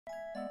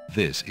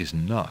This is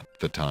not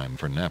the time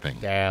for napping.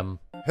 Damn.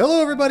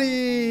 Hello,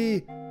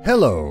 everybody!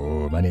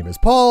 Hello, my name is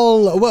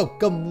Paul.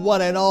 Welcome,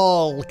 one and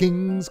all,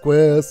 King's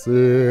Quest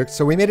 6.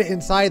 So we made it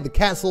inside the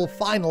castle,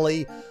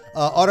 finally,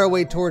 on our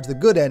way towards the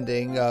good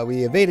ending.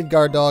 We evaded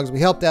guard dogs,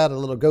 we helped out a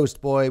little ghost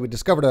boy, we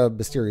discovered a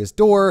mysterious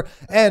door,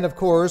 and of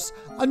course,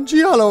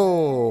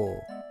 Giallo!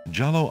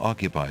 Giallo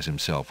occupies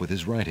himself with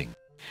his writing,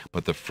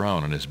 but the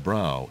frown on his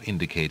brow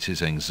indicates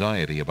his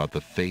anxiety about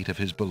the fate of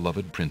his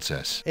beloved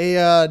princess. Hey,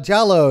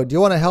 Giallo, do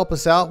you want to help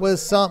us out with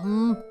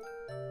something?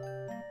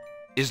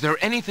 Is there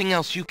anything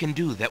else you can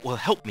do that will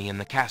help me in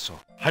the castle?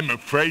 I'm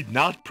afraid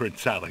not,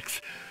 Prince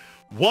Alex.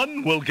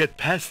 One will get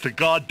past the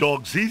guard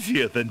dogs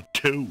easier than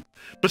two.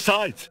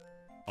 Besides,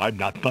 I'm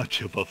not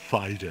much of a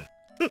fighter.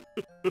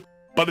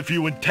 But if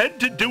you intend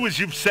to do as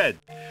you've said,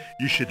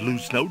 you should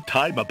lose no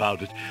time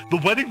about it. The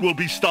wedding will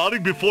be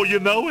starting before you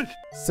know it.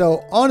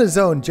 So, on his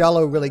own,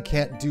 Giallo really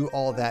can't do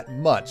all that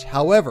much.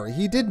 However,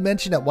 he did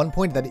mention at one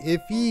point that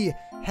if he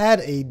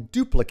had a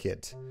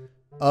duplicate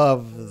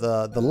of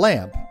the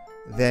lamp,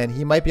 then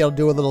he might be able to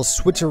do a little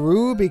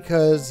switcheroo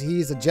because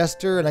he's a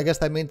jester, and I guess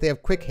that means they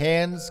have quick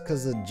hands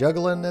because of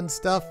juggling and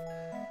stuff.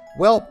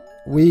 Well,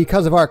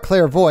 because of our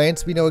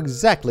clairvoyance, we know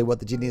exactly what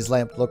the genie's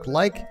lamp looked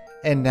like,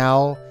 and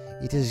now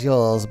it is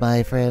yours,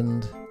 my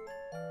friend.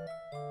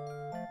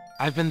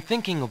 I've been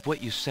thinking of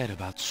what you said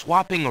about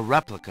swapping a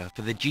replica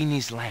for the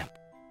genie's lamp.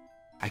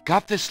 I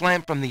got this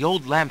lamp from the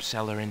old lamp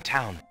seller in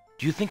town.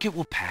 Do you think it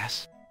will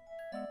pass?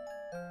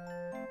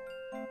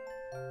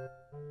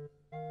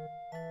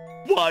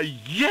 Why,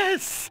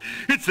 yes!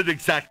 It's an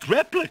exact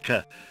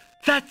replica.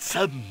 That's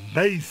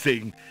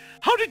amazing.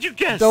 How did you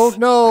guess? Don't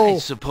know. I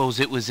suppose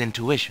it was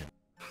intuition.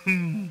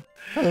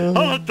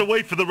 I'll have to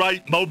wait for the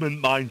right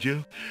moment, mind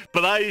you.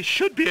 But I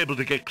should be able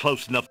to get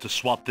close enough to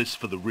swap this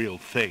for the real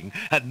thing,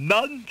 and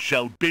none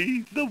shall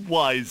be the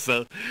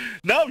wiser.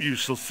 Now you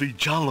shall see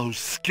Giallo's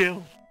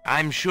skill.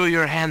 I'm sure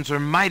your hands are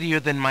mightier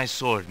than my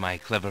sword, my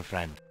clever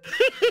friend.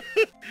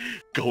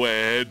 Go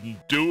ahead and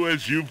do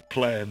as you've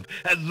planned,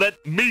 and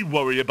let me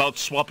worry about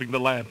swapping the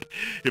lamp.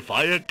 If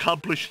I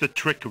accomplish the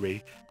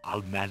trickery,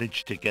 I'll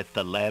manage to get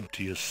the lamp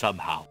to you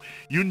somehow.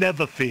 You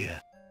never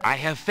fear. I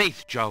have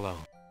faith, Giallo.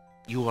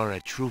 You are a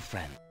true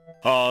friend.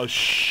 Aw,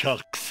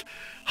 shucks.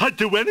 I'd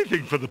do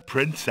anything for the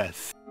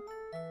princess.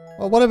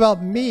 Well, what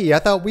about me? I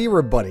thought we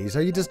were buddies.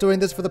 Are you just doing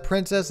this for the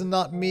princess and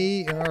not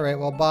me? Alright,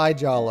 well, bye,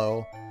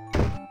 Giallo.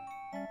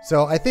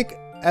 So, I think,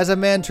 as a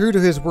man true to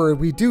his word,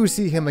 we do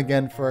see him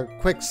again for a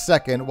quick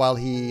second while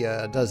he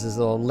does his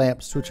little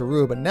lamp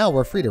switcheroo, but now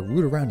we're free to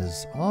root around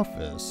his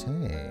office.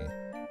 Hey.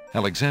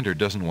 Alexander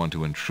doesn't want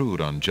to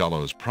intrude on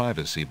Giallo's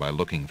privacy by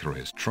looking through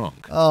his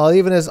trunk. Oh,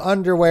 even his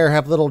underwear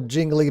have little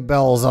jingly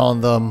bells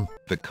on them.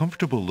 The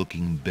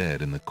comfortable-looking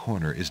bed in the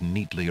corner is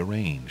neatly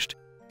arranged.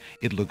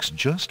 It looks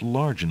just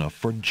large enough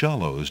for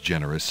Giallo's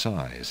generous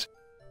size.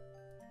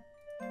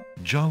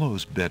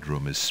 Giallo's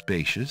bedroom is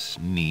spacious,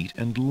 neat,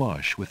 and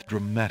lush with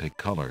dramatic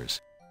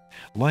colors.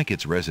 Like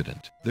its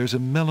resident, there's a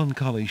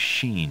melancholy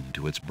sheen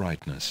to its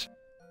brightness.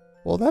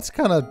 Well, that's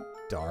kind of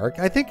dark.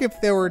 I think if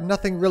there were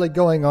nothing really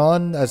going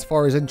on as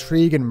far as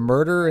intrigue and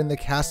murder in the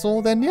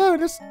castle, then yeah,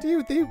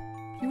 you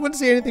wouldn't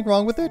see anything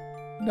wrong with it.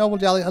 No, well,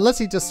 Giallo, unless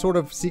he just sort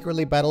of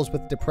secretly battles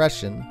with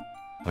depression.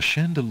 A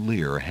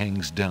chandelier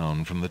hangs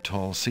down from the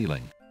tall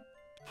ceiling.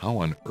 How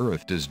on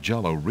earth does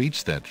Giallo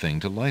reach that thing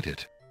to light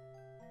it?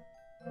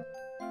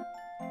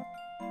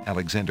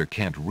 Alexander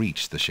can't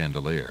reach the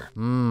chandelier.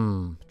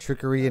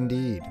 Trickery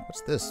indeed.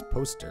 What's this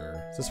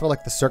poster? Is this for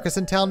like the circus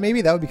in town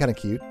maybe? That would be kind of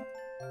cute.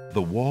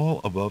 The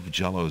wall above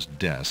Giallo's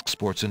desk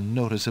sports a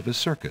notice of a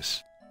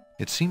circus.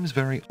 It seems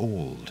very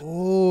old.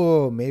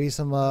 Oh, maybe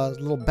some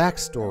little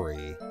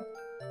backstory.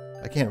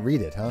 I can't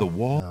read it, huh? The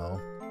wall...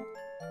 No.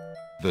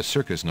 The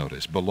circus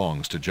notice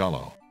belongs to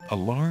Giallo. A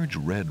large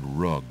red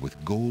rug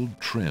with gold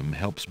trim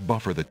helps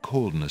buffer the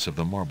coldness of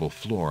the marble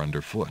floor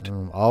underfoot.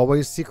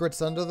 Always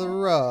secrets under the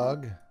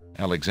rug.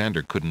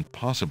 Alexander couldn't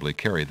possibly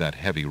carry that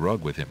heavy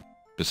rug with him.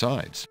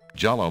 Besides,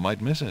 Giallo might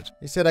miss it.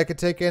 He said I could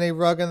take any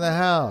rug in the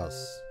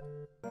house.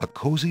 A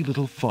cozy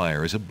little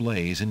fire is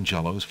ablaze in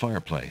Giallo's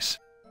fireplace.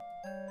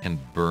 And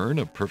burn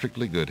a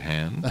perfectly good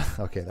hand.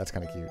 Okay, that's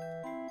kind of cute.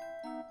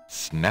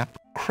 Snap,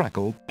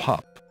 crackle,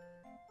 pop.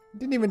 He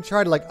didn't even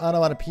try to like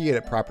onomatopoeia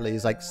it properly.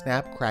 He's like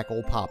snap,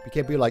 crackle, pop. You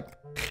can't be like...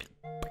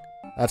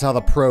 That's how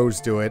the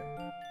pros do it.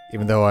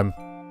 Even though I'm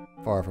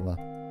far from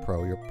a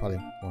pro. You're probably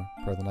more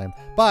pro than I am.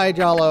 Bye,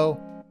 Giallo.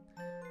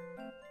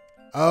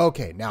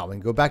 Okay, now we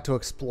can go back to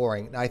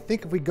exploring. Now, I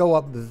think if we go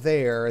up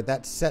there,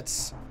 that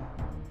sets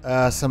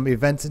some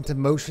events into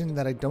motion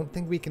that I don't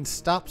think we can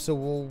stop, so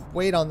we'll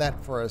wait on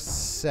that for a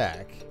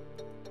sec.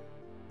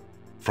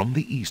 From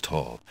the East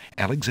Hall,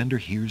 Alexander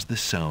hears the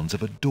sounds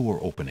of a door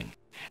opening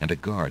and a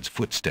guard's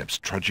footsteps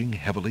trudging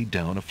heavily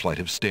down a flight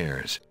of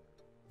stairs.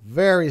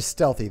 Very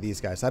stealthy, these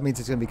guys. That means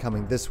it's going to be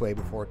coming this way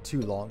before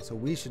too long, so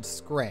we should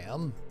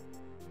scram.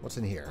 What's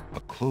in here?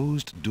 A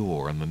closed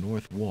door on the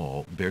north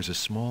wall bears a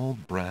small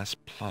brass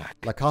plaque.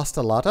 La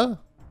Castellata?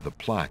 The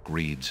plaque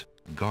reads,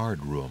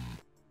 Guard Room.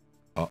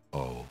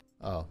 Uh-oh.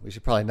 Oh, we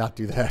should probably not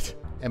do that.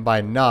 And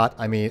by not,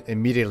 I mean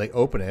immediately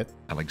open it.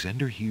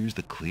 Alexander hears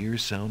the clear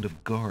sound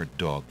of guard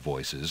dog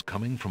voices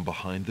coming from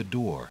behind the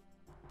door.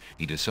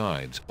 He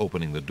decides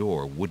opening the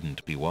door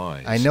wouldn't be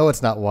wise. I know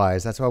it's not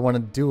wise. That's why I want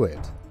to do it.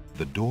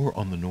 The door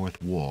on the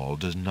north wall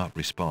does not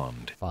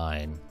respond.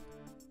 Fine.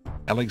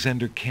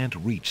 Alexander can't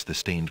reach the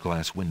stained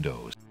glass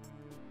windows.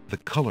 The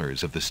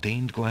colors of the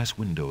stained glass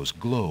windows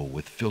glow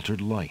with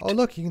filtered light. Oh,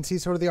 look, you can see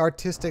sort of the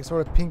artistic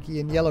sort of pinky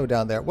and yellow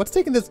down there. What's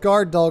taking this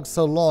guard dog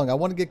so long? I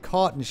want to get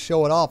caught and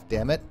show it off,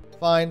 damn it.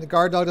 Fine, the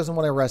guard dog doesn't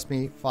want to arrest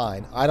me.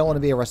 Fine, I don't want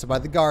to be arrested by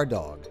the guard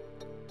dog.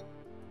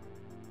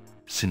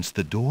 Since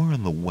the door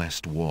on the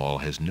west wall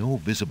has no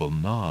visible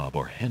knob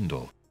or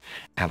handle,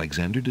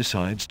 Alexander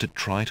decides to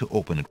try to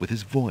open it with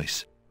his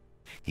voice.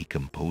 He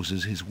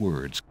composes his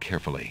words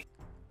carefully.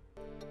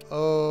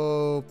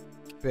 Open.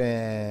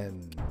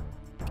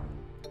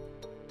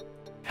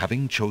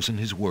 Having chosen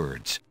his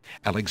words,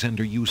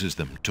 Alexander uses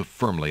them to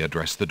firmly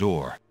address the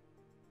door.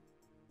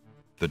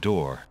 The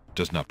door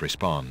does not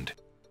respond.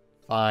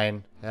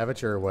 Fine, have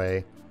it your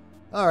way.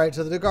 Alright,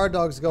 so the guard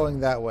dog's going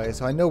that way,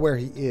 so I know where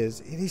he is.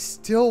 And he's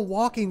still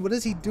walking. What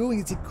is he doing?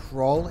 Is he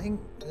crawling?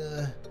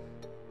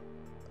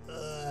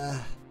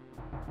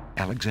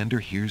 Alexander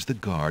hears the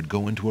guard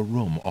go into a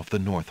room off the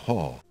north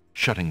hall,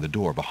 shutting the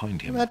door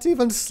behind him. That's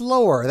even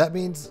slower. That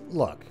means,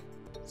 look.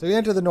 So we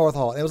enter the north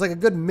hall. It was like a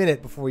good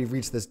minute before we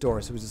reached this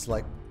door, so it was just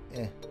like,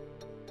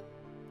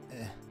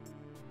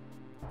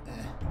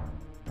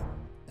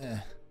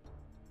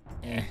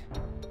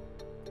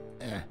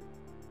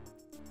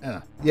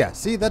 Yeah,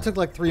 see, that took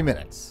like 3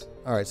 minutes.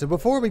 All right, so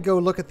before we go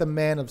look at the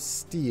Man of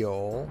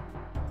Steel,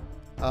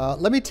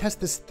 let me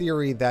test this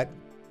theory that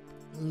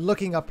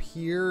looking up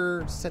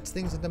here sets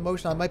things into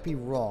motion. I might be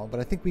wrong, but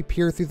I think we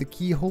peer through the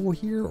keyhole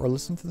here or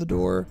listen to the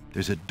door.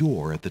 There's a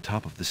door at the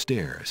top of the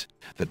stairs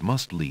that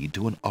must lead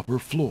to an upper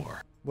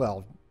floor.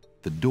 Well,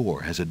 the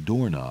door has a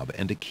doorknob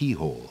and a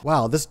keyhole.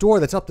 Wow, this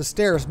door that's up the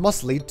stairs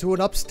must lead to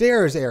an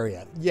upstairs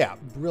area. Yeah,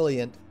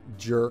 brilliant,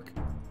 jerk.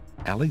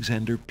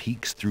 Alexander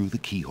peeks through the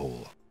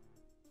keyhole.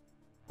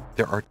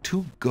 There are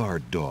 2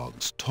 guard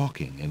dogs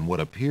talking in what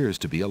appears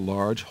to be a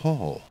large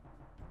hall.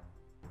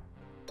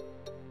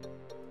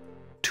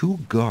 2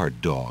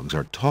 guard dogs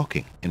are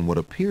talking in what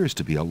appears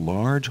to be a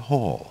large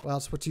hall. Well,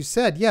 that's what you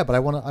said, yeah, but I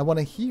want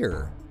to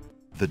hear.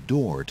 The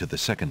door to the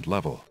second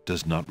level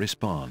does not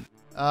respond.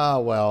 Ah,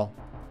 well.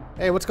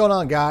 Hey, what's going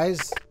on,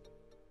 guys?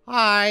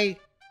 Hi.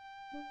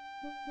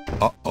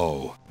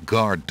 Uh-oh,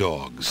 guard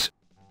dogs.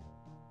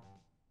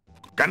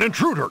 An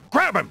intruder!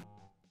 Grab him!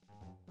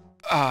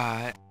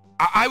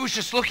 I was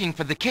just looking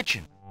for the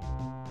kitchen.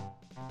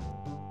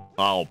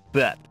 I'll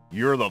bet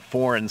you're the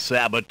foreign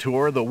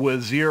saboteur the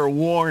Wazir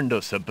warned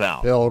us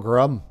about.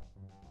 Pilgrim.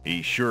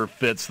 He sure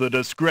fits the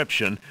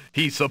description.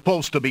 He's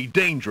supposed to be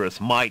dangerous,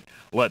 might.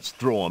 Let's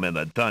throw him in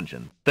the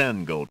dungeon,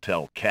 then go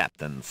tell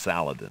Captain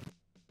Saladin.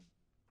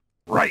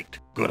 Right,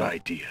 good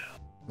idea.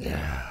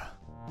 Yeah.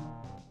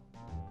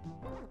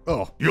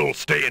 Oh. You'll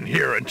stay in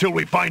here until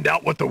we find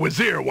out what the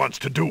Wazir wants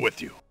to do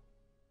with you.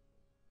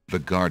 The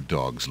guard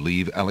dogs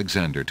leave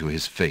Alexander to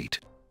his fate,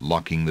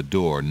 locking the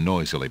door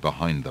noisily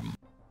behind them.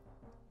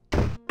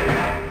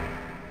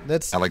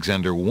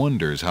 Alexander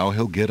wonders how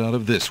he'll get out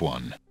of this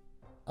one.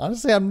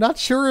 Honestly, I'm not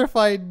sure if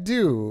I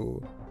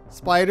do.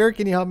 Spider,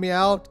 can you help me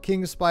out?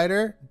 King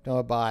Spider?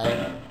 No,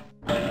 bye.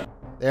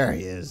 There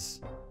he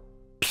is.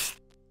 Psst.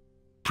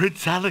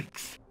 Prince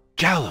Alex.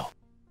 Jallo,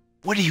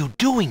 what are you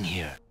doing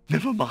here?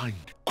 Never mind.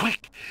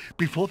 Quick,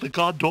 before the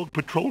guard dog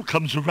patrol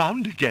comes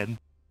around again.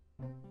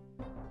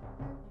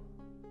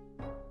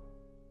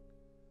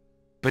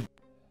 But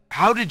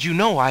how did you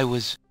know I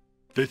was...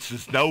 This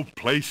is no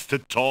place to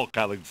talk,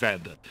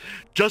 Alexander.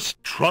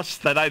 Just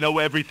trust that I know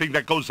everything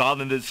that goes on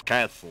in this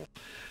castle.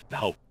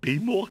 Now, be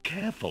more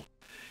careful.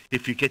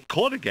 If you get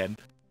caught again,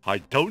 I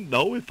don't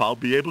know if I'll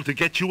be able to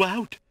get you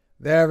out.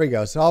 There we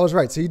go. So I was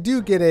right. So you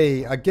do get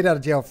a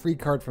get-out-of-jail-free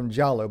card from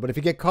Jallo, but if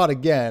you get caught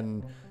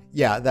again,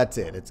 yeah, that's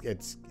it.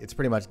 It's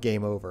pretty much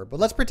game over. But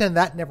let's pretend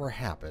that never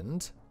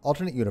happened.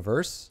 Alternate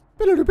universe.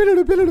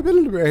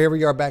 Here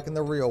we are back in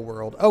the real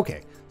world.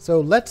 Okay,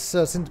 so let's,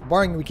 since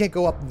barring we can't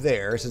go up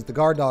there, since the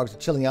guard dogs are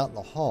chilling out in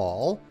the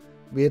hall,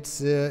 let's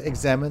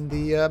examine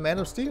the Man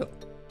of Steel.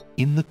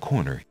 In the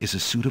corner is a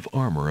suit of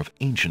armor of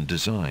ancient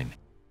design.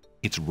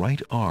 Its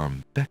right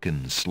arm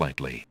beckons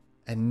slightly.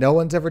 And no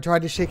one's ever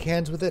tried to shake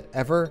hands with it,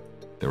 ever?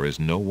 There is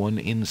no one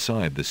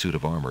inside the suit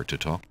of armor to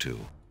talk to.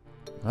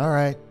 All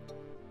right.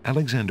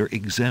 Alexander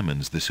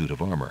examines the suit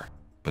of armor,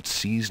 but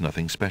sees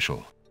nothing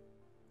special.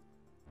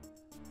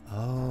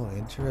 Oh,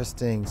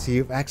 interesting. So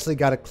you've actually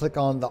got to click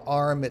on the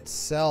arm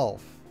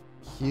itself.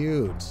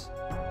 Huge.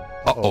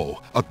 Uh-oh,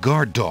 a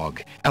guard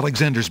dog.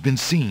 Alexander's been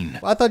seen.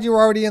 Well, I thought you were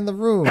already in the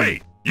room.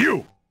 Hey,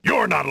 you!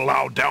 You're not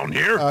allowed down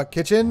here!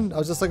 Kitchen? I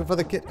was just looking for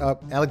the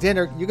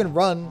Alexander, you can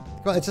run.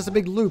 It's just a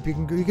big loop. You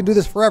can do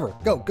this forever.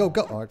 Go, go,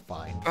 go. All right,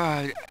 fine.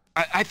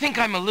 I think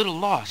I'm a little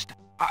lost.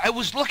 I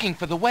was looking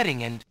for the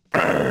wedding and...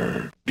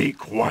 Be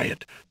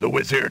quiet. The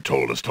Wazir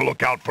told us to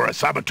look out for a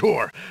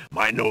saboteur.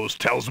 My nose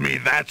tells me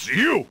that's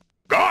you.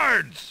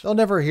 Guards! They'll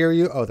never hear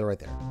you. Oh, they're right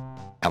there.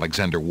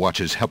 Alexander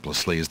watches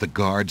helplessly as the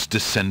guards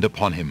descend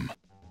upon him.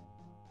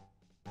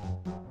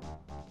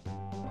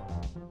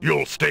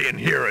 You'll stay in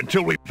here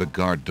until we... The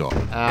guard dog,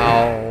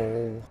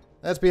 Ow.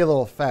 Let's be a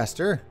little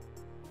faster.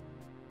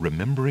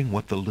 remembering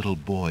what the little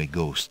boy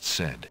ghost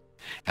said,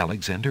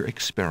 Alexander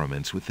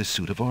experiments with the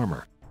suit of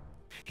armor.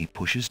 He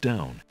pushes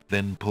down,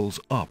 then pulls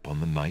up on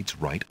the knight's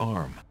right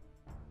arm.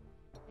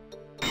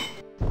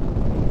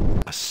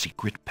 A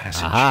secret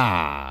passage.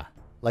 Aha!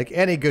 Like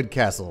any good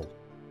castle.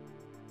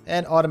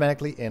 And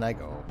automatically in I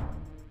go.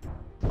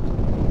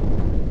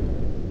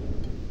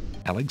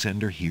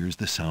 Alexander hears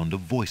the sound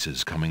of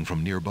voices coming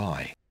from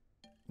nearby.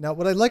 Now,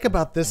 what I like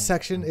about this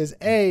section is,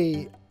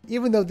 A,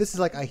 even though this is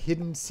like a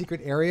hidden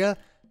secret area,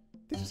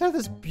 they just have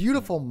this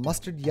beautiful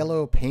mustard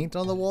yellow paint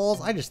on the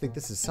walls. I just think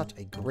this is such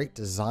a great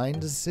design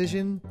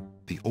decision.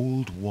 The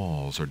old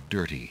walls are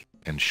dirty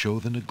and show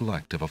the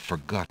neglect of a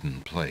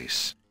forgotten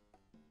place.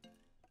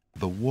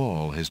 The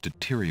wall has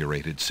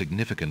deteriorated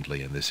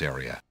significantly in this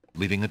area,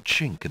 leaving a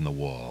chink in the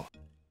wall.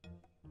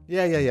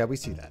 Yeah, we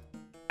see that.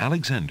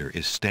 Alexander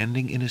is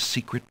standing in a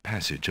secret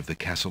passage of the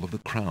Castle of the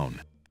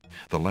Crown.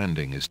 The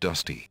landing is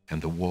dusty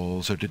and the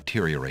walls are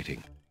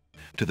deteriorating.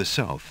 To the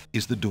south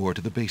is the door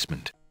to the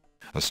basement.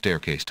 A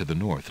staircase to the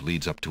north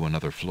leads up to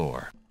another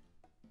floor.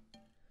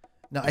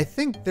 Now, I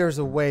think there's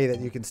a way that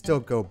you can still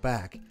go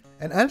back.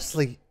 And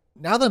honestly,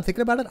 now that I'm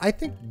thinking about it, I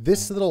think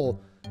this little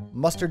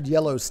mustard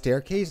yellow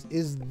staircase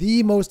is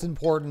the most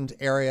important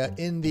area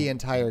in the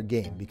entire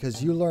game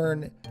because you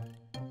learn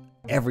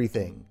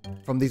everything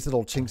from these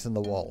little chinks in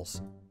the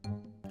walls.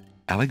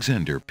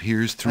 Alexander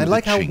peers through I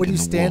like the how chink when in you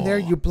the stand there,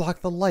 wall. you block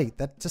the light.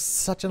 That's just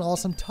such an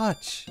awesome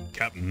touch.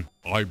 Captain,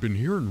 I've been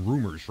hearing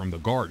rumors from the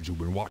guards who've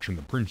been watching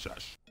the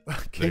princess.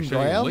 King They say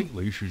Graham?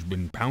 lately she's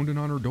been pounding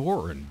on her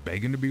door and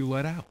begging to be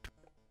let out.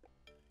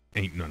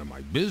 Ain't none of my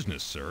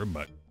business, sir,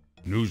 but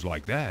news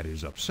like that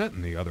is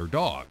upsetting the other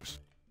dogs.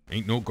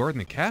 Ain't no guard in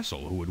the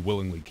castle who would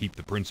willingly keep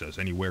the princess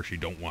anywhere she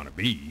don't want to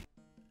be.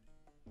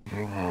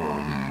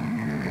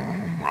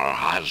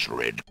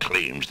 Hasred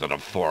claims that a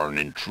foreign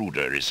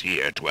intruder is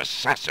here to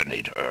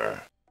assassinate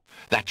her.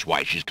 That's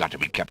why she's got to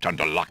be kept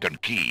under lock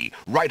and key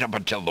right up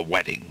until the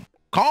wedding.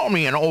 Call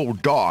me an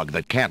old dog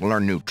that can't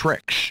learn new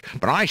tricks,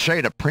 but I say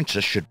the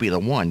princess should be the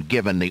one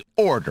giving the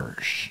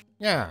orders.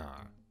 Yeah.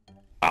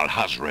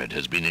 Alhazred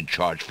has been in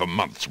charge for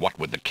months, what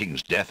with the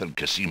king's death and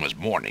Casima's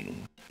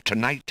mourning.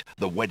 Tonight,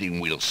 the wedding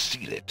will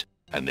seal it,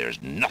 and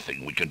there's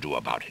nothing we can do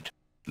about it.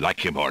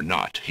 Like him or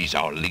not, he's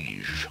our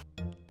liege.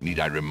 Need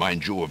I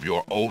remind you of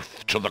your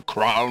oath to the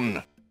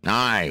crown?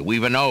 Aye,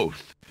 we've an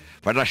oath.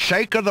 For the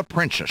sake of the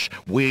princess,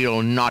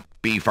 we'll not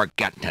be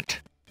forgetting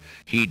it.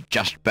 He'd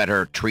just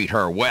better treat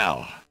her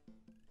well.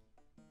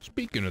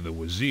 Speaking of the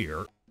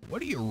Wazir, what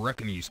do you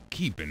reckon he's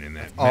keeping in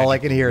that All I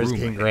can magical hear is room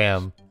King of his?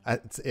 Graham.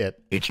 That's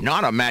it. It's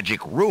not a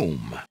magic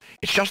room.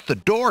 It's just the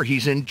door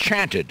he's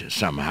enchanted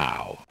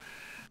somehow.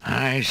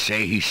 I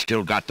say he's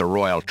still got the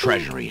royal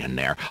treasury in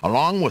there,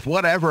 along with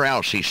whatever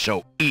else he's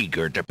so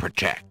eager to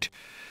protect.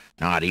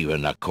 Not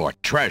even the court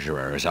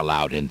treasurer is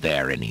allowed in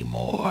there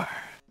anymore.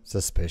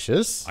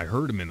 Suspicious? I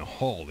heard him in the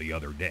hall the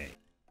other day.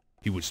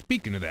 He was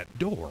speaking of that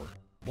door.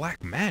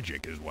 Black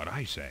magic is what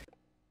I say.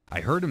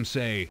 I heard him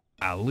say,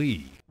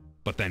 Ali,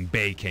 but then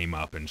Bay came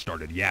up and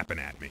started yapping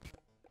at me.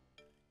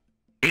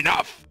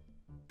 Enough!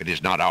 It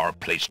is not our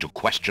place to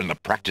question the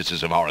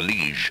practices of our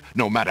liege,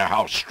 no matter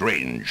how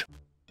strange.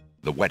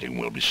 The wedding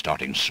will be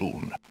starting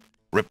soon.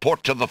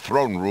 Report to the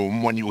throne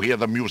room when you hear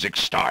the music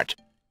start.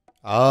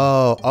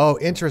 Oh,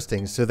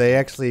 interesting. So they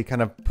actually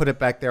kind of put it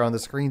back there on the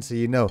screen so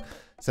you know.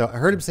 So I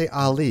heard him say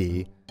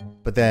Ali,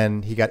 but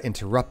then he got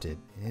interrupted.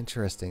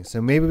 Interesting.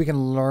 So maybe we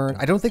can learn.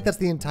 I don't think that's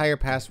the entire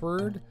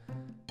password.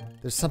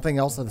 There's something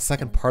else in the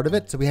second part of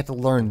it, so we have to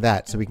learn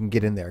that so we can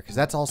get in there. Because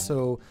that's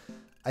also,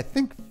 I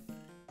think,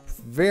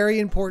 very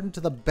important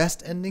to the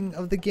best ending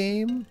of the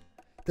game.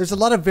 There's a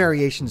lot of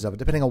variations of it,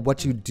 depending on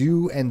what you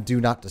do and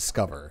do not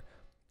discover.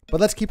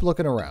 But let's keep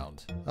looking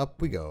around. Up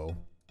we go.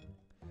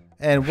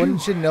 And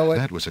wouldn't you know it,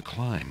 That was a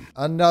climb.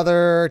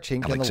 another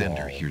chink Alexander in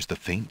the wall. hears the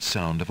faint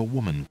sound of a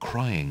woman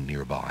crying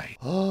nearby.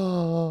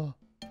 Oh,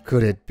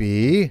 could it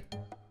be?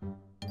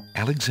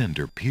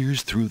 Alexander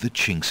peers through the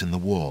chinks in the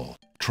wall,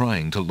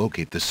 trying to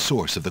locate the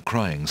source of the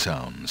crying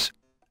sounds.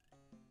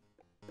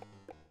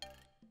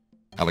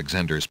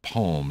 Alexander's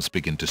palms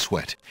begin to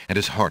sweat and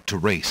his heart to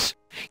race.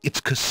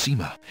 It's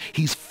Casima.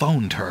 He's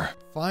found her.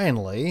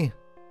 Finally.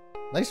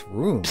 Nice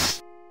room.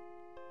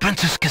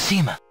 Princess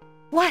Casima,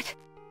 What?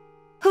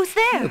 Who's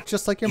You there? look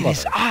just like your it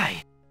is mother.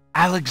 I,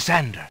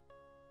 Alexander.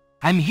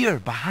 I'm here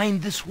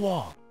behind this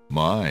wall.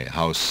 My,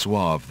 how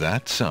suave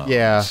that sounds.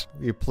 Yeah,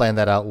 you planned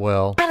that out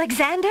well.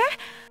 Alexander?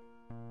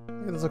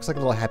 This looks like a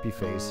little happy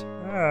face.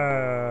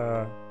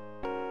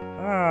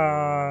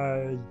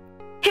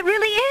 It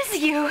really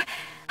is you.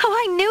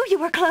 Oh, I knew you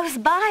were close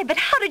by, but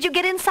how did you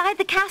get inside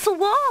the castle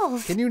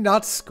walls? Can you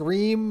not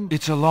scream?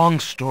 It's a long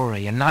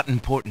story and not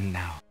important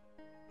now.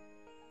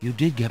 You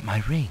did get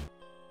my ring.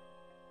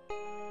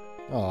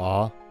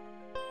 Aw.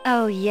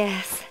 Oh,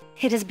 yes.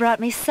 It has brought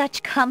me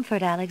such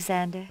comfort,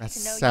 Alexander. That to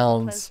know you were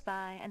sounds close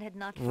by and had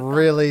not forgotten.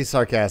 really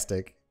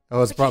sarcastic.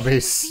 Oh, it's But brought you me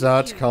should see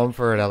such you.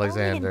 comfort, You're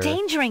Alexander. only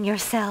endangering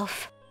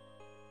yourself.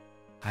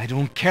 I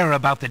don't care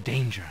about the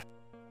danger.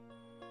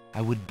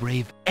 I would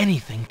brave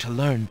anything to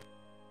learn.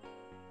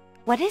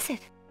 What is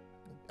it?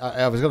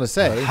 I was gonna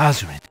say.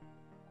 Hazred,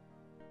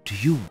 do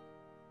you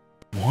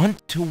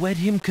want to wed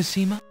him,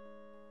 Cosima?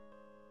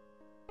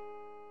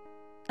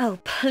 Oh,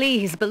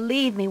 please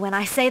believe me when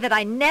I say that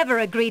I never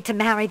agreed to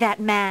marry that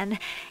man.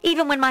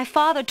 Even when my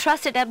father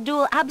trusted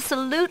Abdul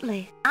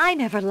absolutely. I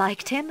never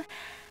liked him.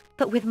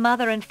 But with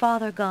mother and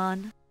father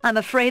gone, I'm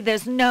afraid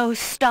there's no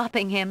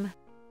stopping him.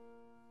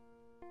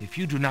 If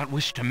you do not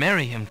wish to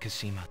marry him,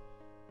 Cosima,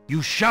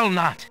 you shall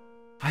not.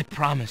 I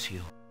promise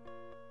you.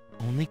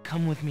 Only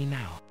come with me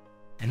now,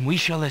 and we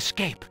shall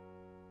escape.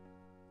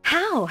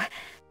 How?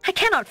 I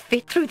cannot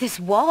fit through this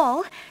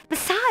wall.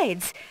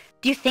 Besides,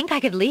 do you think I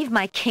could leave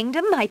my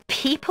kingdom, my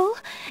people,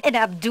 in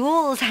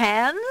Abdul's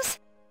hands?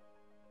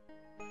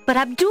 But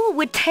Abdul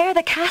would tear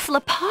the castle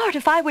apart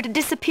if I were to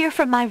disappear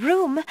from my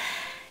room.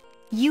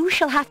 You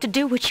shall have to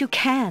do what you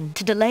can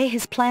to delay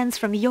his plans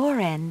from your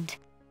end.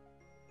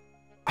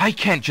 I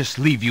can't just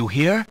leave you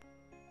here.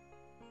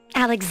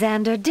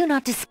 Alexander, do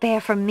not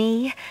despair for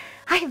me.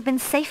 I have been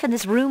safe in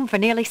this room for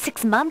nearly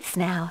 6 months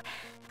now.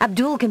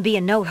 Abdul can be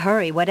in no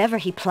hurry, whatever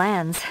he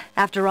plans.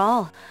 After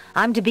all,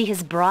 I'm to be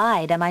his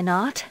bride, am I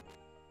not?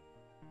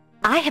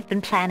 I have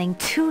been planning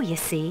too, you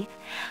see.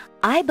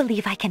 I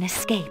believe I can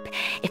escape.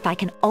 If I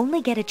can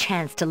only get a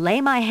chance to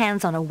lay my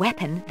hands on a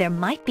weapon, there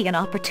might be an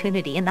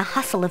opportunity in the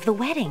hustle of the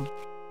wedding.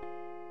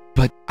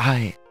 But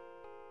I...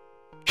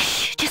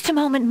 Shh, just a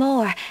moment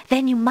more,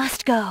 then you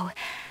must go.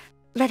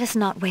 Let us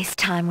not waste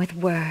time with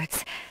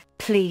words.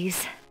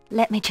 Please,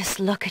 let me just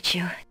look at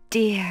you,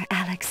 dear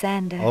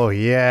Alexander. Oh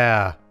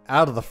yeah,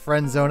 out of the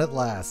friend zone at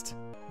last.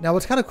 Now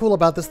what's kind of cool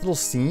about this little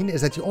scene is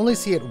that you only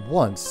see it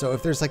once, so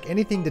if there's like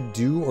anything to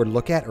do or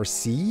look at or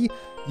see,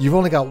 you've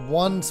only got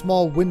one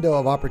small window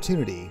of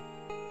opportunity.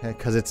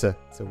 Because it's a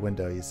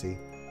window, you see.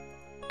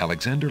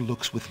 Alexander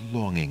looks with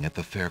longing at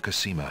the fair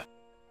Cosima.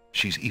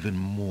 She's even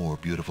more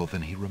beautiful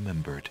than he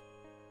remembered.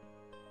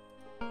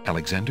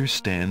 Alexander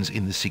stands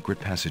in the secret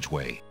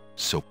passageway,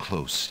 so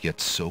close yet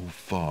so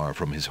far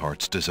from his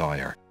heart's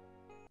desire.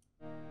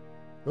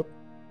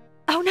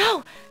 Oh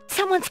no!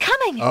 Someone's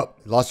coming! Oh,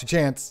 lost your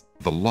chance.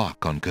 The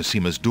lock on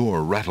Cosima's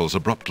door rattles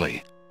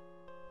abruptly.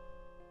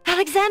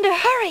 Alexander,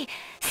 hurry!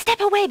 Step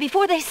away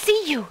before they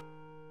see you!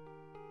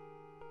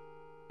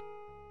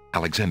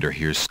 Alexander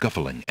hears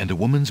scuffling and a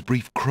woman's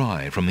brief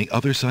cry from the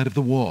other side of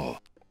the wall.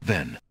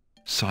 Then,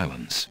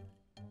 silence.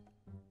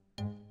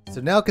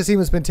 So now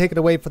Cosima's been taken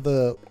away for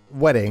the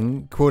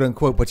wedding, quote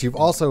unquote, but you've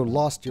also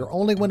lost your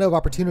only window of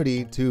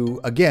opportunity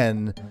to,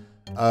 again,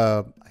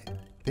 I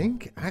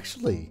think,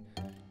 actually,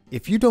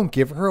 if you don't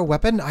give her a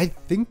weapon, I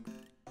think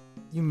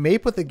you may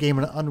put the game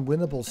in an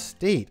unwinnable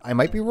state. I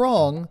might be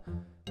wrong.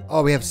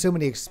 Oh, we have so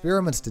many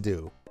experiments to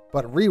do.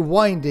 But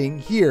rewinding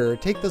here,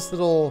 take this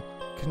little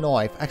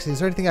knife. Actually, is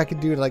there anything I can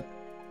do to like,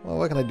 well,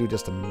 what can I do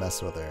just to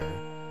mess with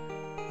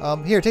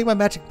her? Here, take my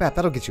magic bat.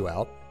 That'll get you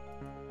out.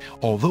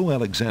 Although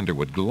Alexander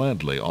would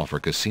gladly offer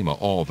Cosima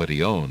all that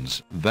he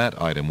owns, that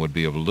item would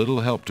be of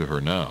little help to her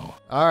now.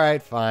 All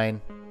right,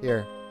 fine.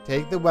 Here,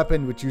 take the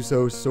weapon which you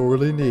so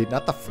sorely need,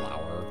 not the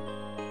flower.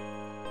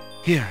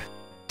 Here,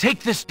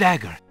 take this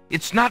dagger.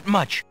 It's not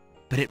much,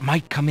 but it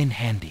might come in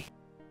handy.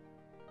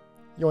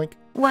 Yoink.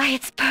 Why,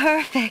 it's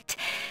perfect.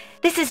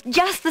 This is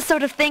just the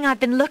sort of thing I've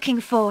been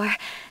looking for.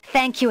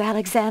 Thank you,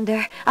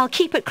 Alexander. I'll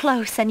keep it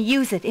close and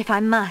use it if I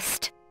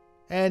must.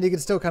 And you can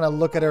still kind of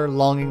look at her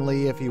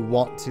longingly if you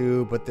want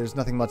to, but there's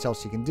nothing much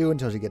else you can do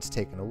until she gets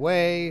taken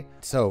away.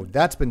 So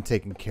that's been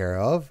taken care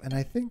of, and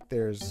I think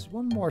there's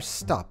one more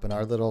stop in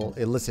our little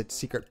illicit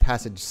secret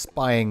passage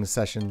spying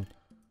session.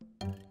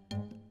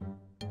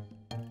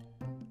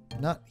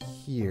 Not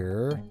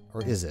here,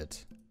 or is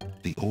it?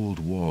 The old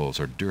walls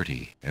are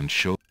dirty and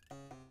show...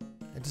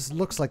 It just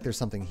looks like there's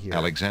something here.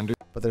 Alexander...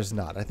 But there's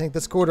not. I think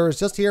this corridor is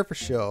just here for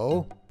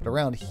show. But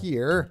around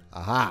here...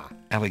 Aha!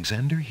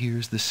 Alexander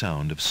hears the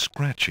sound of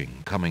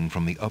scratching coming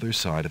from the other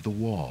side of the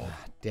wall.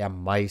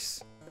 Damn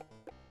mice.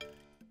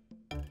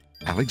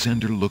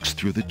 Alexander looks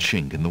through the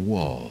chink in the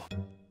wall.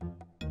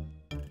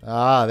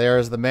 Ah,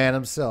 there's the man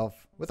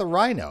himself. With a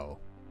rhino.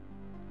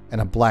 And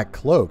a black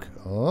cloak.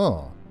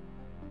 Oh.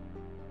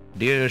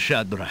 Dear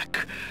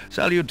Shadrach,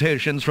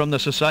 salutations from the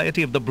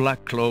Society of the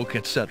Black Cloak,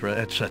 etc.,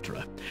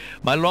 etc.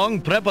 My long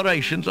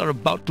preparations are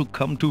about to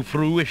come to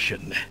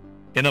fruition.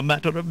 In a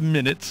matter of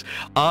minutes,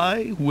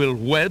 I will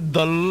wed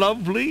the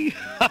lovely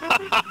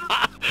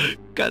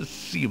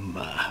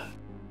Cosima.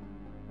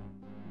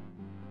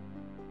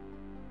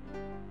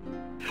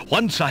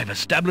 Once I've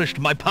established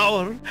my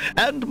power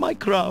and my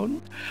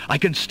crown, I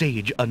can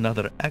stage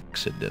another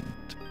accident.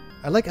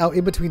 I like how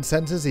in between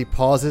sentences he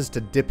pauses to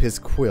dip his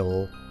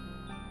quill.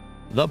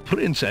 The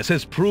princess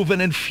has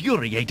proven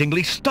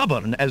infuriatingly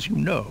stubborn, as you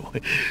know.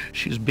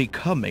 She's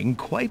becoming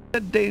quite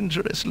a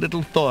dangerous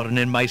little thorn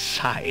in my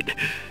side.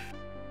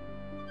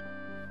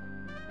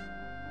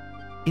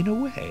 In a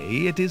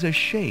way, it is a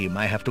shame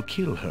I have to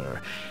kill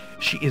her.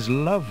 She is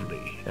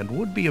lovely and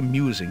would be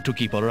amusing to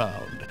keep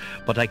around,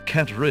 but I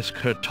can't risk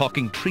her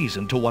talking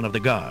treason to one of the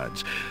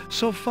guards.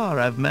 So far,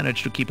 I've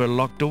managed to keep her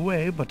locked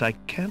away, but I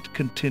can't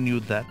continue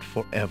that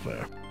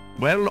forever.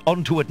 Well,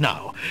 on to it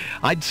now.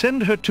 I'd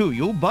send her to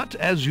you, but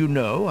as you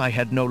know, I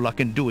had no luck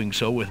in doing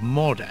so with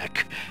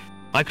Mordak.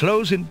 I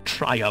close in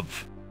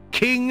triumph.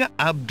 King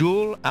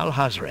Abdul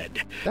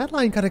al-Hazred. That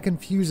line kind of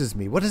confuses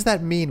me. What does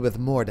that mean with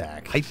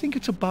Mordak? I think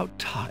it's about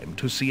time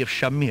to see if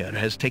Shamir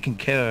has taken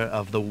care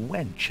of the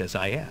wench as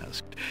I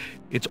asked.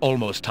 It's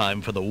almost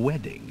time for the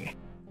wedding.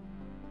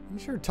 You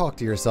sure talk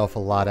to yourself a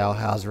lot,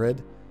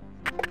 al-Hazred.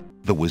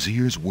 The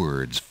Wazir's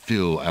words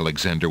fill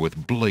Alexander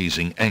with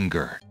blazing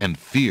anger and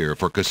fear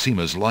for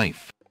Cosima's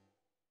life.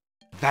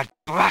 That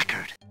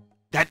blackguard!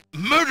 That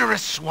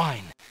murderous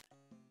swine!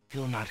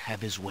 He'll not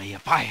have his way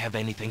if I have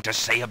anything to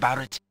say about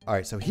it.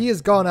 Alright, so he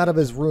has gone out of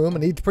his room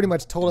and he pretty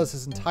much told us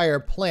his entire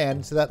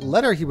plan. So that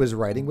letter he was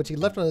writing, which he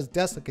left on his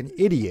desk like an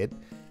idiot,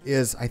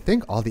 is, I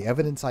think, all the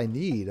evidence I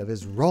need of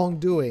his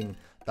wrongdoing.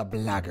 The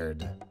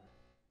blackguard.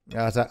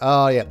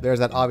 Oh yeah, there's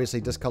that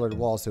obviously discolored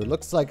wall. So it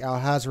looks like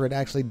al-Hazred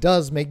actually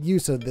does make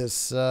use of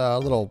this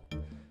little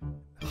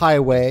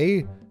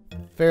highway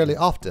fairly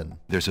often.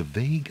 There's a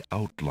vague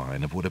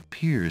outline of what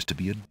appears to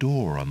be a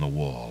door on the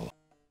wall.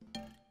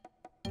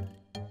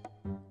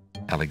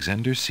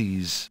 Alexander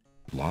sees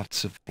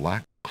lots of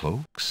black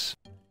cloaks.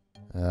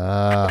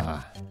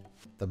 Ah,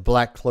 the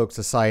Black Cloak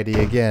Society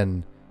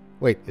again.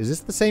 Wait, is this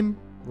the same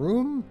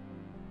room?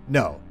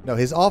 No,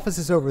 his office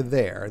is over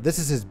there. This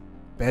is his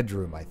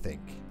bedroom, I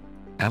think.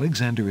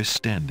 Alexander is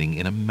standing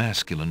in a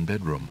masculine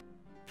bedroom.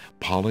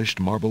 Polished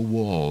marble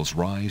walls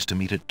rise to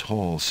meet a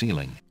tall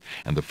ceiling,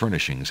 and the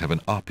furnishings have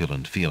an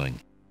opulent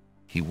feeling.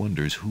 He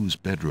wonders whose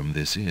bedroom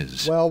this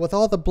is. Well, with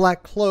all the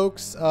black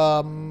cloaks,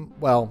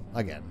 well,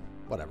 again,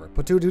 whatever.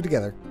 Put two and two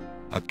together.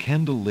 A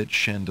candle-lit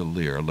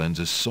chandelier lends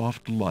a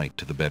soft light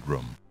to the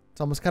bedroom.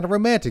 It's almost kind of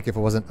romantic if it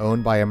wasn't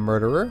owned by a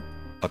murderer.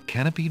 A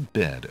canopied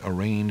bed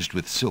arranged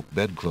with silk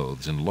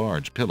bedclothes and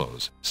large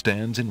pillows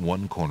stands in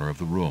one corner of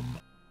the room.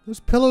 Those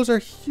pillows are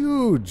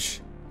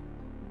huge.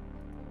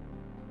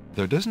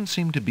 There doesn't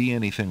seem to be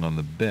anything on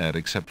the bed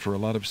except for a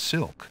lot of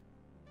silk.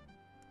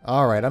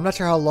 Alright, I'm not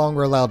sure how long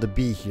we're allowed to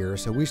be here,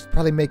 so we should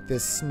probably make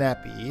this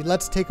snappy.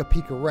 Let's take a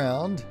peek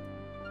around.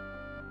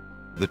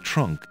 The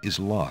trunk is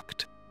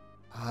locked.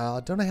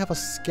 Don't I have a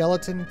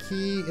skeleton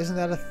key? Isn't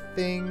that a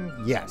thing?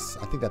 Yes,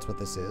 I think that's what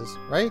this is,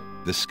 right?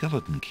 The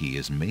skeleton key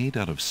is made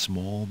out of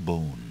small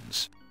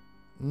bones.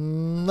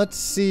 Let's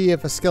see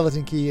if a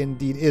skeleton key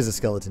indeed is a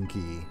skeleton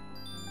key.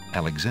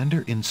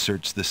 Alexander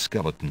inserts the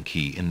skeleton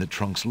key in the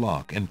trunk's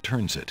lock and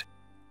turns it.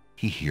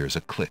 He hears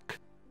a click.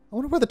 I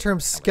wonder where the term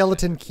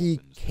skeleton key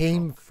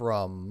came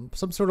from.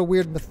 Some sort of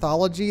weird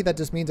mythology that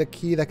just means a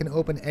key that can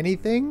open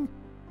anything?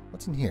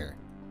 What's in here?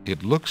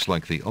 It looks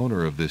like the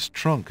owner of this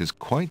trunk is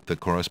quite the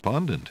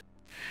correspondent.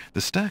 The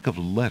stack of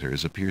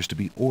letters appears to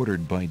be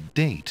ordered by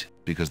date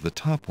because the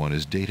top one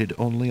is dated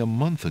only a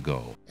month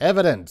ago.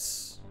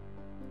 Evidence.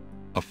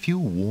 A few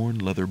worn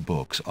leather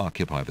books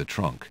occupy the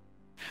trunk.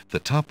 The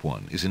top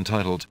one is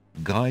entitled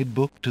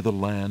Guidebook to the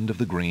Land of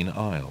the Green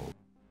Isle.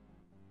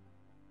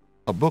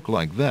 A book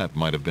like that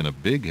might have been a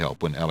big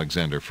help when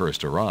Alexander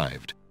first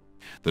arrived.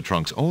 The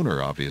trunk's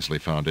owner obviously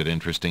found it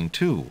interesting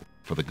too,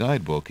 for the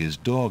guidebook is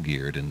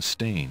dog-eared and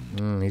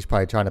stained. He's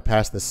probably trying to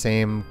pass the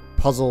same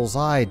puzzles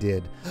I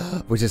did,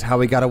 which is how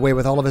he got away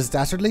with all of his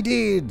dastardly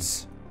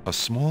deeds. A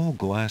small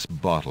glass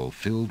bottle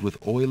filled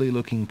with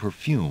oily-looking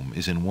perfume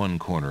is in one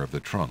corner of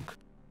the trunk.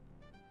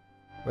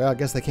 Well, I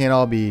guess they can't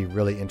all be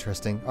really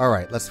interesting. All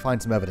right, let's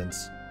find some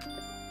evidence.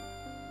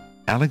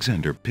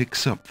 Alexander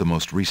picks up the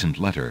most recent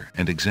letter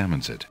and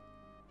examines it.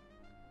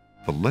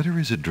 The letter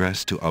is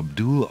addressed to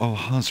Abdul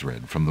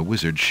al-Hazred from the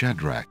wizard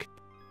Shadrach.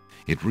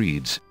 It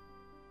reads,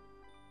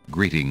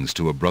 "Greetings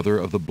to a brother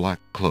of the Black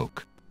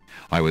Cloak.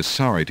 I was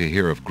sorry to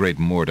hear of great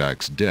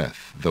Mordak's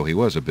death, though he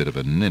was a bit of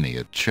a ninny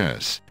at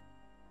chess.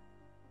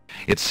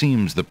 It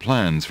seems the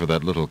plans for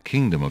that little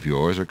kingdom of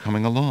yours are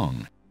coming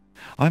along.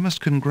 I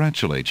must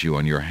congratulate you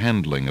on your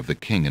handling of the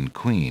king and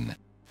queen.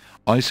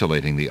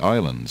 Isolating the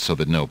islands so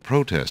that no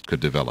protest could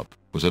develop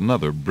was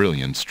another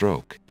brilliant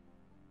stroke.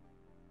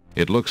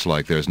 It looks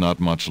like there's not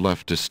much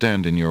left to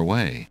stand in your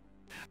way.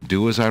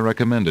 Do as I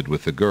recommended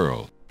with the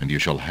girl, and you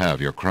shall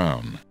have your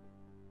crown."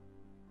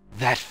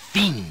 That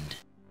fiend!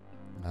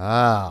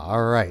 Ah,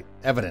 all right.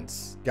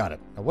 Evidence. Got it.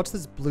 Now, what's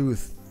this blue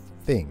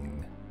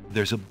thing?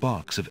 There's a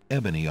box of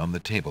ebony on the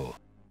table.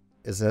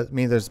 Does that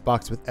mean there's a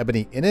box with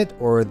ebony in it,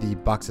 or the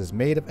box is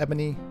made of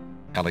ebony?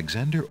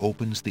 Alexander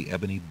opens the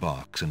ebony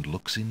box and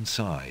looks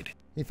inside.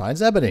 He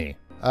finds ebony.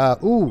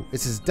 Ooh,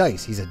 it's his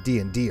dice. He's a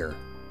D&Der.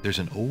 There's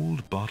an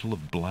old bottle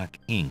of black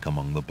ink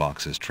among the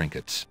box's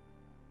trinkets.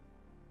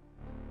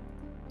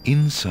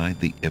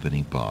 Inside the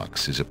ebony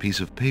box is a piece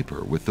of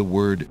paper with the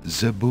word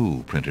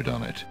Zebu printed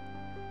on it.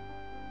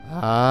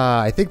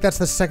 Ah, I think that's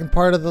the second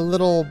part of the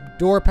little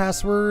door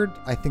password.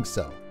 I think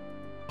so.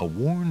 A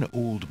worn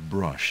old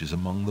brush is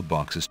among the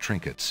box's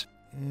trinkets.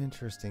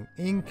 Interesting.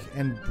 Ink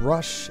and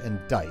brush and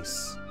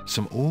dice.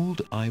 Some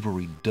old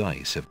ivory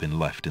dice have been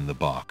left in the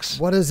box.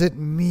 What does it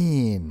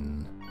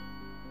mean?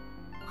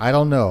 I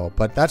don't know,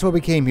 but that's what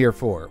we came here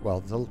for.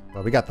 Well,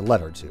 we got the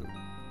letter too.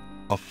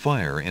 A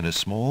fire in a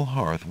small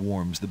hearth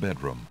warms the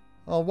bedroom.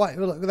 Oh, why?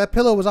 Look, that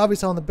pillow was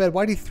obviously on the bed.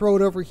 Why did he throw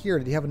it over here?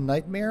 Did he have a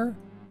nightmare?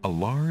 A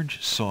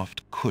large,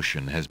 soft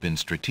cushion has been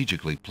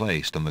strategically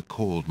placed on the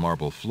cold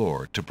marble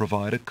floor to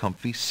provide a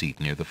comfy seat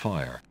near the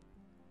fire.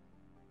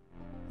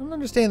 I don't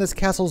understand this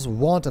castle's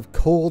want of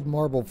cold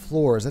marble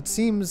floors. It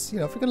seems, if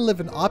you're going to live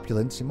in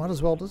opulence, you might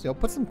as well just,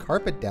 put some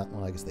carpet down.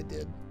 Well, I guess they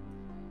did.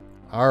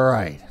 All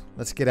right,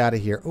 let's get out of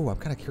here. Oh, I'm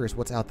kind of curious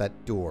what's out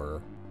that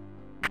door.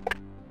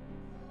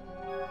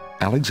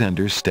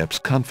 Alexander steps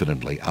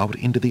confidently out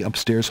into the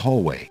upstairs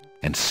hallway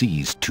and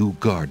sees 2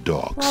 guard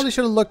dogs. Probably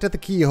should have looked at the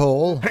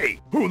keyhole. Hey,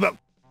 who the...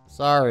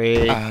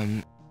 Sorry.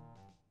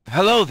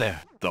 Hello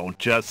there. Don't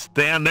just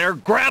stand there.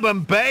 Grab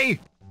him, Bay!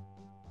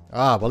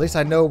 Ah, well, at least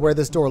I know where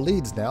this door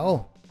leads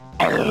now.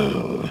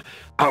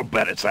 I'll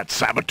bet it's that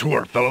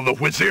saboteur fellow the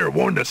Wazir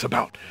warned us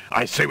about.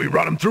 I say we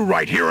run him through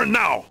right here and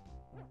now.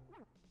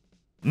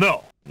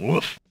 No.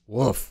 Woof.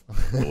 Woof.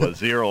 The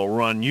Wazir will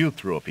run you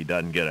through if he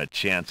doesn't get a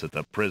chance at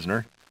the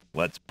prisoner.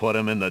 Let's put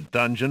him in the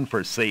dungeon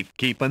for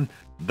safekeeping,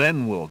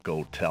 then we'll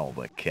go tell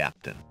the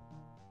captain.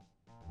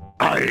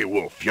 Aye,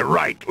 Wolf, you're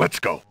right. Let's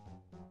go.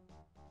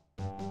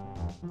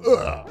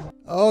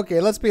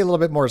 Okay, let's be a little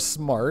bit more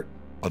smart.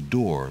 A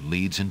door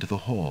leads into the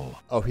hall.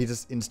 Oh, he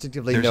just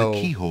instinctively There's knows. a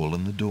keyhole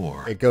in the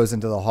door. It goes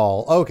into the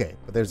hall. Okay,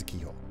 but there's a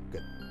keyhole.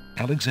 Good.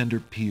 Alexander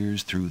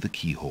peers through the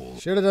keyhole.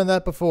 Should have done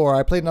that before.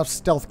 I played enough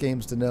stealth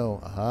games to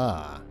know.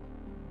 Aha.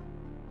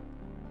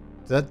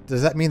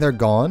 Does that mean they're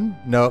gone?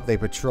 Nope, they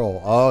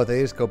patrol. Oh, they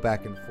just go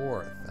back and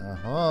forth.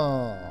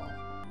 Uh-huh.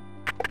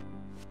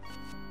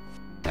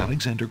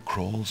 Alexander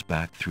crawls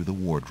back through the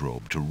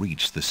wardrobe to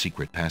reach the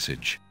secret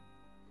passage.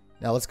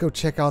 Now let's go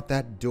check out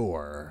that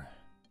door.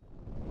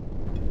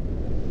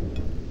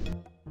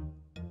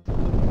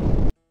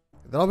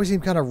 That always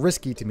seemed kind of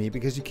risky to me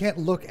because you can't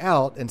look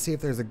out and see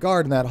if there's a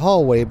guard in that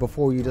hallway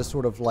before you just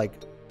sort of like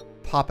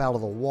pop out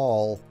of the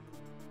wall.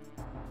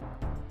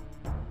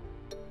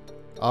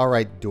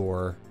 Alright,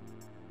 door.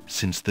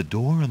 Since the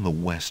door on the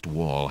west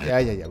wall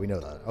had... Yeah, we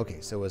know that.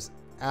 Okay, so it was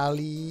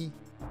Ali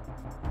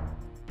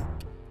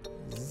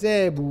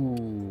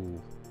Zebu.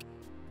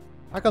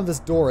 How come this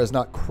door is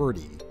not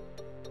QWERTY?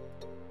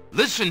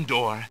 Listen,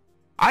 door.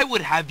 I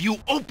would have you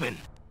open.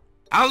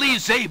 Ali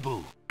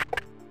Zebu.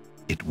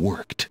 It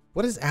worked.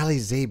 What is Ali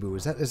Zebu?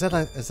 Is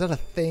that a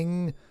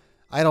thing?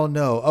 I don't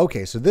know.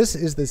 Okay, so this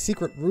is the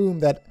secret room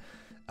that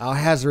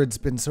Alhazred's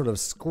been sort of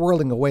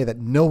squirreling away that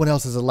no one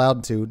else is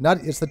allowed to.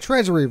 It's the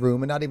treasury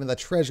room, and not even the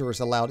treasurer is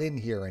allowed in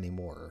here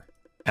anymore.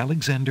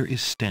 Alexander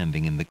is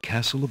standing in the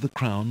Castle of the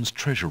Crown's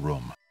treasure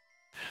room.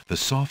 The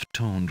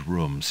soft-toned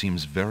room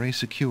seems very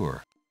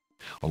secure.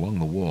 Along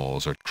the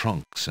walls are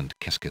trunks and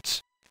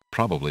caskets,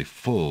 probably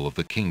full of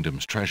the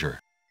kingdom's treasure.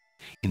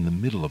 In the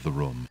middle of the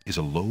room is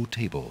a low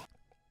table.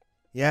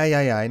 Yeah,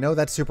 I know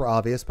that's super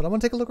obvious, but I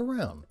want to take a look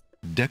around.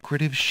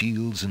 Decorative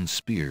shields and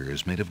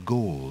spears made of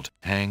gold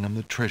hang on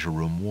the treasure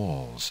room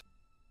walls.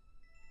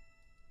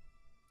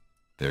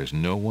 There's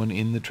no one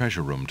in the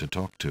treasure room to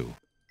talk to.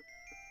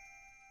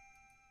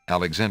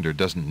 Alexander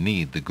doesn't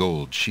need the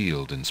gold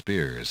shield and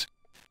spears.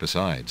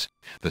 Besides,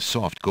 the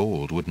soft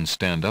gold wouldn't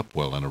stand up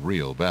well in a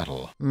real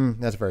battle.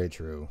 That's very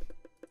true.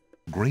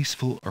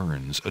 Graceful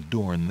urns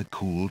adorn the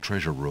cool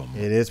treasure room.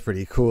 It is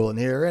pretty cool in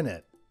here, isn't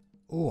it?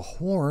 Ooh, a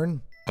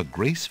horn. A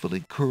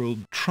gracefully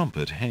curled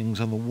trumpet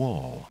hangs on the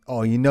wall.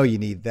 Oh, you know you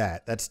need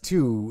that. That's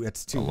too...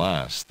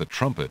 Alas, the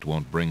trumpet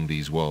won't bring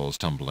these walls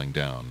tumbling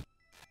down,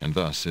 and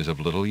thus is of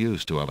little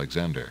use to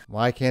Alexander.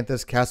 Why can't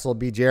this castle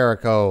be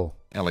Jericho?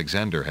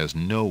 Alexander has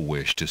no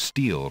wish to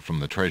steal from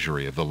the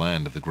treasury of the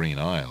land of the Green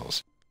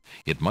Isles.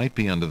 It might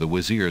be under the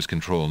Wazir's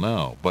control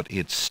now, but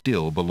it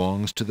still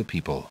belongs to the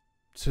people.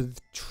 So the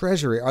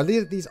treasury, are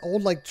these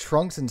old like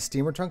trunks and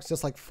steamer trunks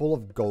just like full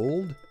of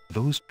gold?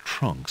 Those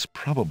trunks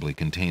probably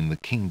contain the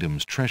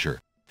kingdom's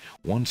treasure,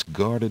 once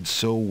guarded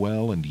so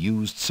well and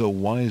used so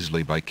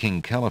wisely by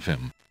King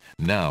Caliphim,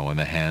 now in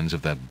the hands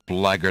of that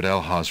blackguard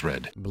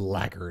Alhazred.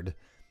 Blackguard.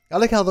 I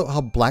like how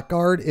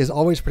blackguard is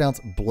always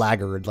pronounced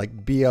blackguard,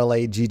 like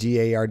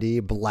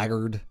B-L-A-G-G-A-R-D,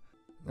 blackguard.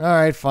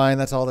 Alright, fine,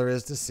 that's all there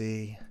is to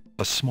see.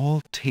 A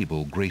small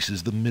table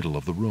graces the middle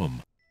of the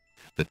room.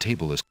 The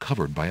table is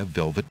covered by a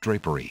velvet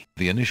drapery.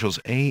 The initials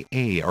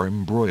AA are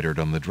embroidered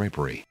on the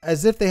drapery.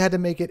 As if they had to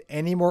make it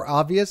any more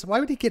obvious. Why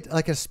would he get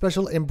like a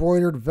special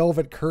embroidered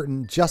velvet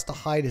curtain just to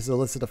hide his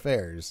illicit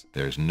affairs?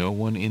 There's no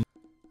one in...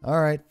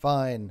 Alright,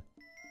 fine.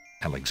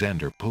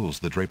 Alexander pulls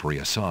the drapery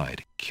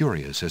aside,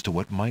 curious as to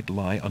what might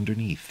lie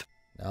underneath.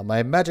 Now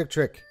my magic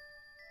trick.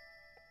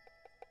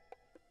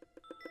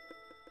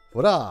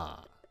 Voila!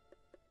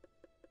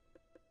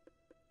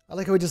 I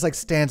like how he just like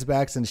stands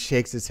back and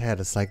shakes his head.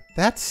 It's like,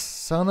 that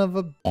son of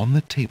a... On the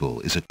table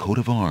is a coat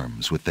of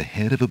arms with the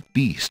head of a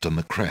beast on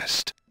the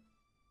crest.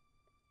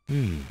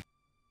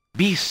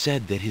 Beast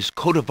said that his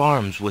coat of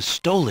arms was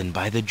stolen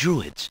by the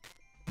Druids.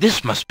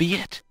 This must be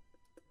it.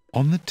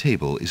 On the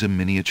table is a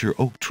miniature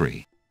oak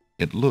tree.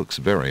 It looks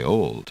very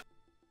old.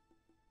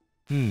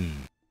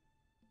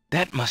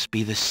 That must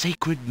be the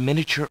sacred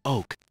miniature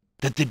oak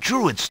that the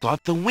Druids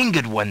thought the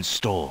Winged Ones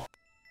stole.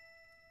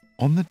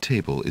 On the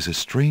table is a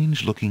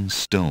strange-looking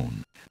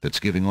stone that's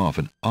giving off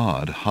an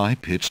odd,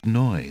 high-pitched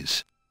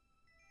noise.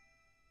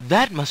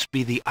 That must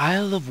be the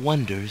Isle of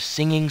Wonders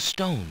singing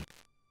stone.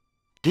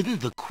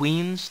 Didn't the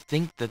queens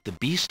think that the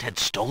beast had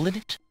stolen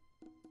it?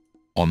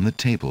 On the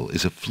table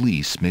is a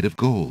fleece made of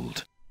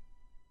gold.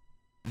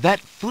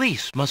 That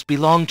fleece must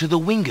belong to the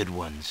Winged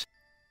Ones,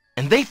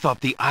 and they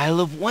thought the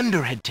Isle of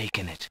Wonder had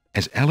taken it.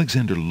 As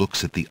Alexander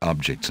looks at the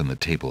objects on the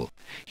table,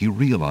 he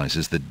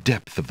realizes the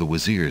depth of the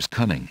Wazir's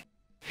cunning.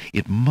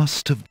 It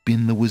must have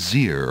been the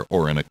Wazir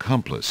or an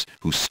accomplice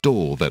who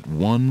stole that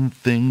one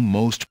thing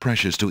most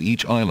precious to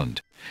each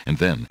island, and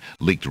then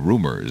leaked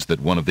rumors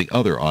that one of the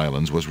other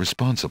islands was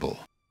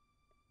responsible.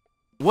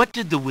 What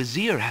did the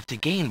Wazir have to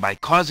gain by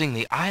causing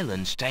the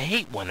islands to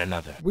hate one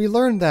another? We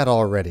learned that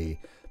already.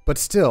 But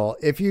still,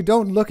 if you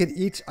don't look at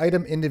each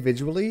item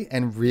individually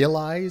and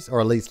realize, or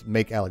at least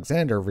make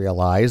Alexander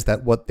realize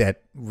that what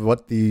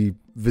the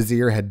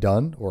Vizier had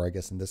done, or I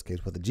guess in this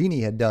case what the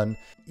genie had done,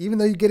 even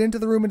though you get into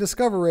the room and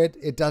discover it,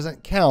 it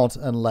doesn't count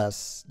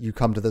unless you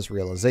come to this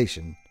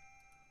realization.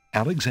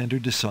 Alexander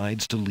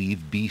decides to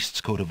leave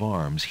Beast's coat of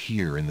arms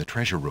here in the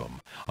treasure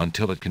room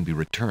until it can be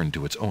returned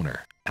to its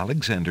owner.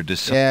 Alexander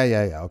decides...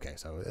 Yeah. Okay,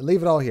 so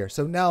leave it all here.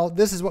 So now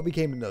this is what we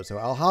came to know. So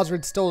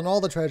Alhazred's stolen all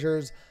the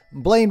treasures,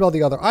 blamed all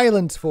the other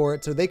islands for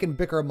it, so they can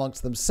bicker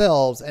amongst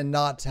themselves and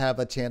not have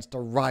a chance to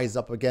rise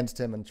up against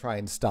him and try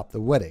and stop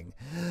the wedding.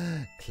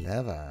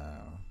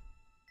 Clever.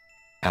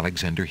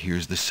 Alexander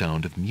hears the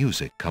sound of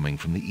music coming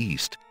from the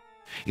east.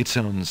 It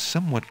sounds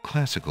somewhat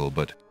classical,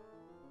 but...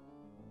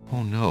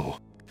 oh no,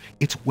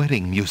 it's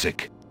wedding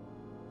music.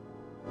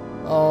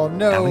 Oh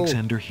no.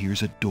 Alexander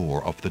hears a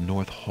door off the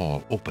north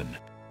hall open.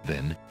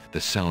 Then,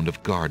 the sound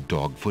of guard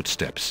dog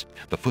footsteps.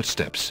 The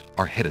footsteps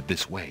are headed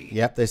this way.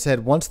 Yep, they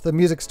said once the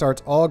music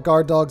starts, all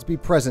guard dogs be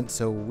present,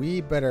 so we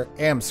better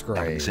amscray.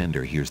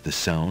 Alexander hears the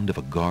sound of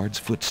a guard's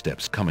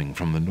footsteps coming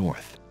from the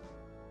north.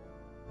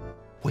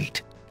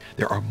 Wait,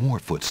 there are more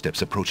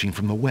footsteps approaching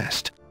from the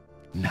west.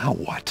 Now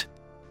what?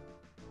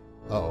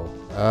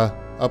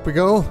 Up we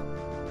go.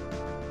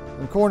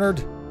 I'm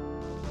cornered.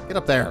 Get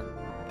up there.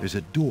 There's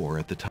a door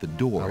at the top of the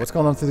door. What's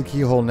going on through the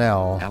keyhole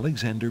now?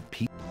 Alexander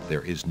peeks.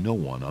 There is no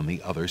one on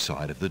the other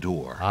side of the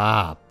door.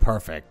 Ah,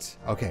 perfect.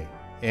 Okay.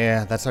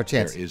 Yeah, that's our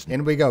chance.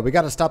 In we go. We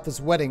got to stop this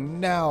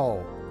wedding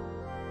now.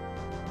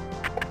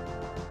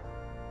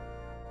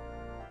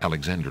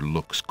 Alexander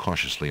looks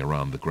cautiously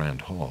around the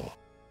grand hall,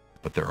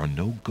 but there are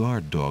no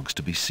guard dogs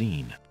to be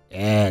seen.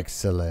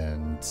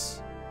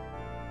 Excellent.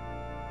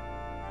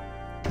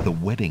 The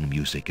wedding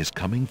music is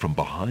coming from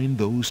behind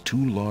those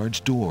two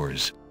large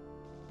doors.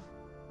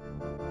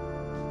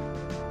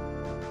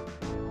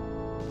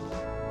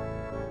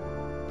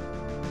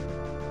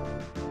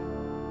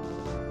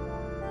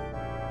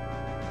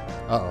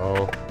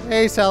 Uh-oh.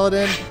 Hey,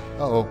 Saladin.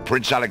 Uh-oh.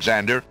 Prince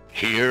Alexander,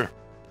 here,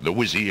 the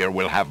Vizier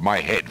will have my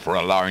head for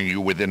allowing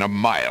you within a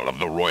mile of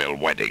the royal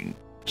wedding.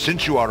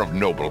 Since you are of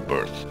noble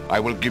birth, I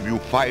will give you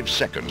 5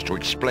 seconds to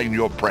explain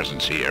your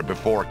presence here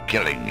before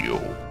killing you.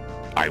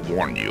 I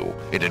warn you,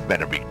 it had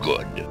better be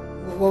good.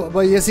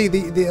 Well, you see,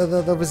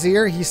 the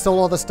Vizier, he stole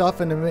all the stuff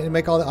and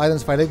make all the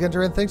islands fight against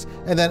her and things.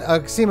 And then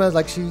Cosima,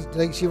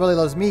 she really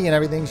loves me and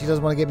everything. She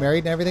doesn't want to get married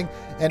and everything.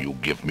 And you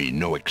give me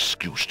no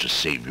excuse to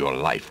save your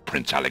life,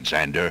 Prince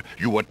Alexander.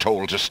 You were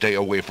told to stay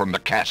away from the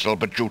castle,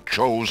 but you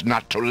chose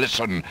not to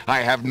listen. I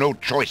have no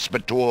choice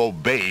but to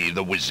obey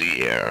the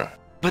Vizier.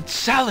 But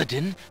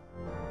Saladin...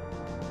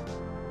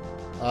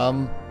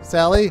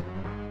 Sally?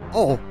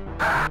 Oh.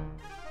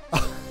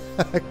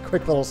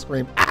 Quick little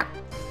scream. Ah.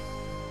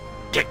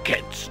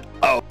 Tickets.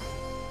 Oh.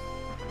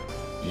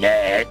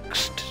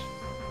 Next.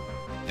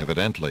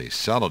 Evidently,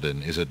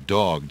 Saladin is a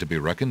dog to be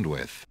reckoned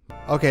with.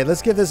 Okay,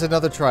 let's give this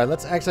another try.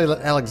 Let's actually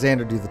let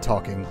Alexander do the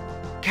talking.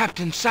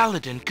 Captain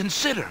Saladin,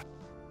 consider.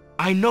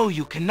 I know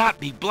you cannot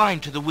be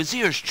blind to the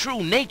Wazir's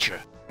true nature.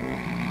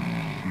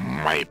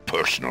 My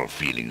personal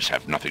feelings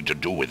have nothing to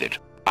do with it.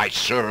 I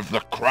serve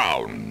the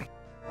crown.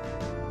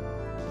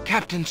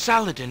 Captain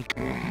Saladin...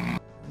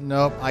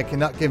 Nope, I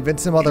cannot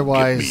convince him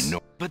otherwise.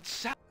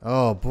 But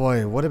oh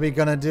boy, what are we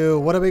gonna do?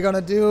 What are we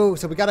gonna do?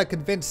 So we gotta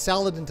convince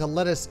Saladin to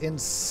let us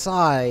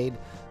inside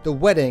the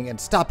wedding and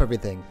stop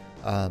everything.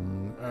 I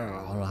don't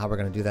know how we're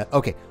gonna do that.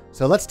 Okay,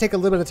 so let's take a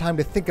little bit of time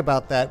to think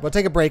about that. We'll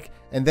take a break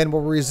and then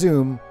we'll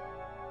resume.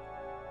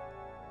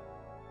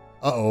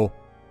 Uh-oh.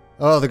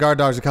 Oh, the guard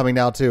dogs are coming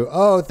now too.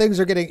 Oh, things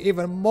are getting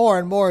even more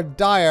and more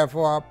dire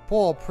for our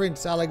poor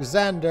Prince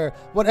Alexander.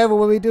 Whatever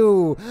will we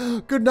do?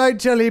 Good night,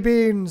 jelly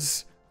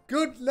beans.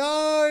 Good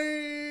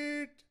night!